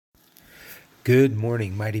Good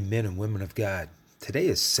morning, mighty men and women of God. Today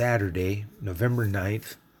is Saturday, November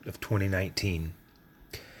 9th of 2019.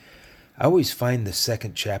 I always find the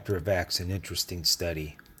second chapter of Acts an interesting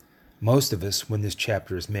study. Most of us, when this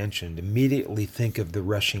chapter is mentioned, immediately think of the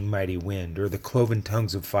rushing mighty wind or the cloven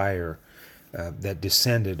tongues of fire that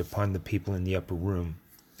descended upon the people in the upper room.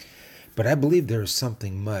 But I believe there is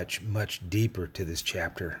something much, much deeper to this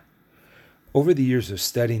chapter. Over the years of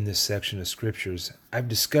studying this section of scriptures, I've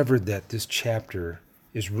discovered that this chapter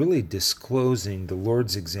is really disclosing the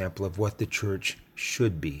Lord's example of what the church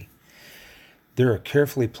should be. There are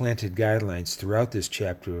carefully planted guidelines throughout this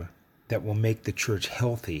chapter that will make the church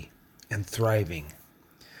healthy and thriving.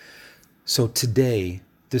 So today,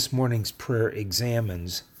 this morning's prayer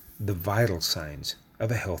examines the vital signs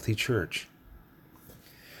of a healthy church.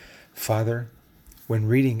 Father, when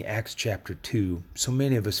reading Acts chapter 2, so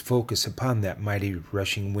many of us focus upon that mighty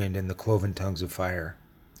rushing wind and the cloven tongues of fire.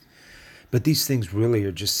 But these things really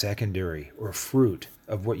are just secondary or fruit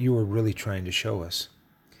of what you are really trying to show us.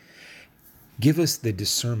 Give us the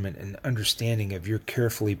discernment and understanding of your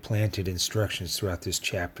carefully planted instructions throughout this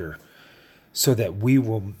chapter so that we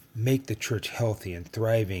will make the church healthy and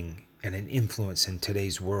thriving and an influence in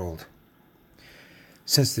today's world.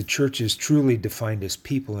 Since the church is truly defined as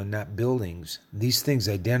people and not buildings, these things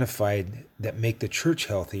identified that make the church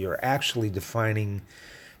healthy are actually defining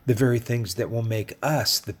the very things that will make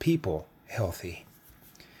us, the people, healthy.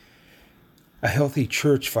 A healthy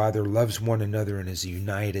church, Father, loves one another and is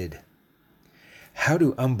united. How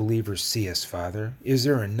do unbelievers see us, Father? Is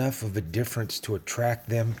there enough of a difference to attract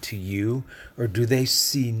them to you, or do they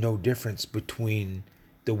see no difference between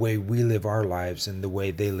the way we live our lives and the way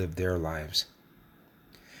they live their lives?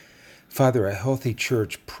 Father, a healthy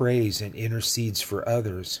church prays and intercedes for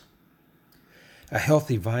others. A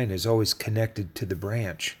healthy vine is always connected to the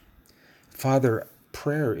branch. Father,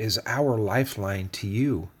 prayer is our lifeline to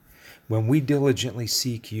you. When we diligently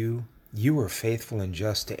seek you, you are faithful and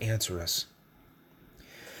just to answer us.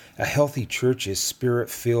 A healthy church is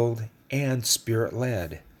spirit-filled and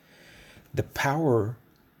spirit-led. The power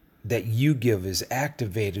that you give is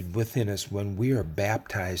activated within us when we are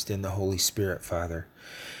baptized in the Holy Spirit, Father.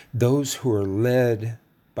 Those who are led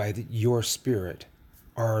by your Spirit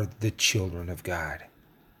are the children of God.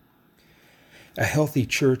 A healthy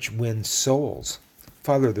church wins souls.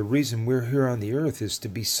 Father, the reason we're here on the earth is to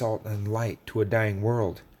be salt and light to a dying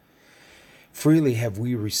world. Freely have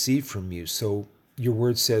we received from you, so your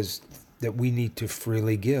word says that we need to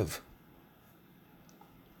freely give.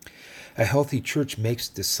 A healthy church makes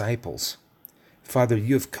disciples. Father,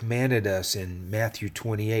 you have commanded us in Matthew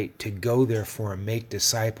 28 to go therefore and make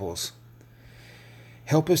disciples.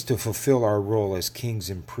 Help us to fulfill our role as kings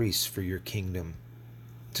and priests for your kingdom,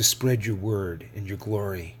 to spread your word and your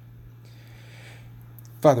glory.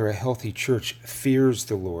 Father, a healthy church fears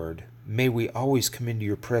the Lord. May we always come into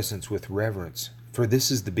your presence with reverence, for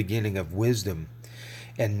this is the beginning of wisdom,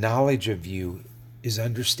 and knowledge of you is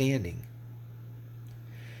understanding.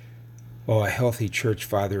 Oh, a healthy church,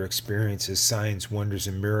 Father, experiences signs, wonders,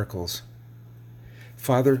 and miracles.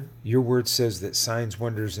 Father, your word says that signs,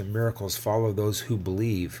 wonders, and miracles follow those who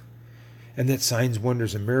believe, and that signs,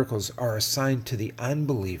 wonders, and miracles are assigned to the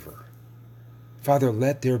unbeliever. Father,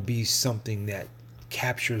 let there be something that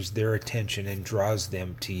captures their attention and draws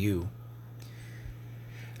them to you.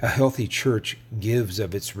 A healthy church gives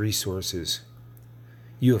of its resources.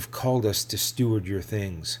 You have called us to steward your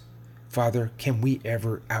things. Father, can we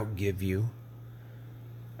ever outgive you?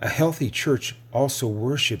 A healthy church also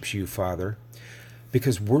worships you, Father,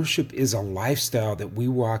 because worship is a lifestyle that we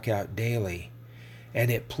walk out daily,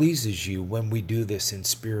 and it pleases you when we do this in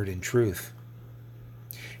spirit and truth.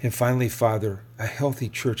 And finally, Father, a healthy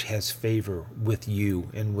church has favor with you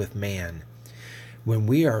and with man. When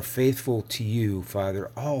we are faithful to you,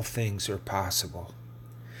 Father, all things are possible.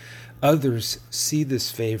 Others see this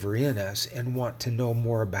favor in us and want to know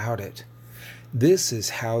more about it. This is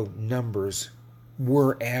how numbers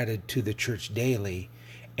were added to the church daily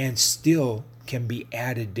and still can be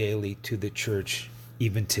added daily to the church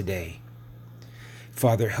even today.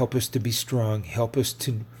 Father, help us to be strong. Help us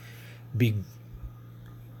to be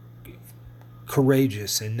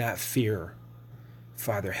courageous and not fear.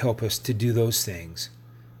 Father, help us to do those things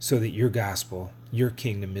so that your gospel, your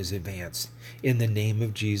kingdom is advanced. In the name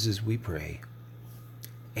of Jesus we pray.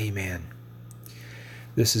 Amen.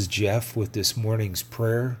 This is Jeff with this morning's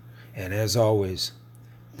prayer, and as always,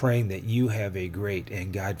 praying that you have a great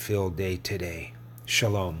and God-filled day today.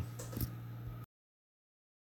 Shalom.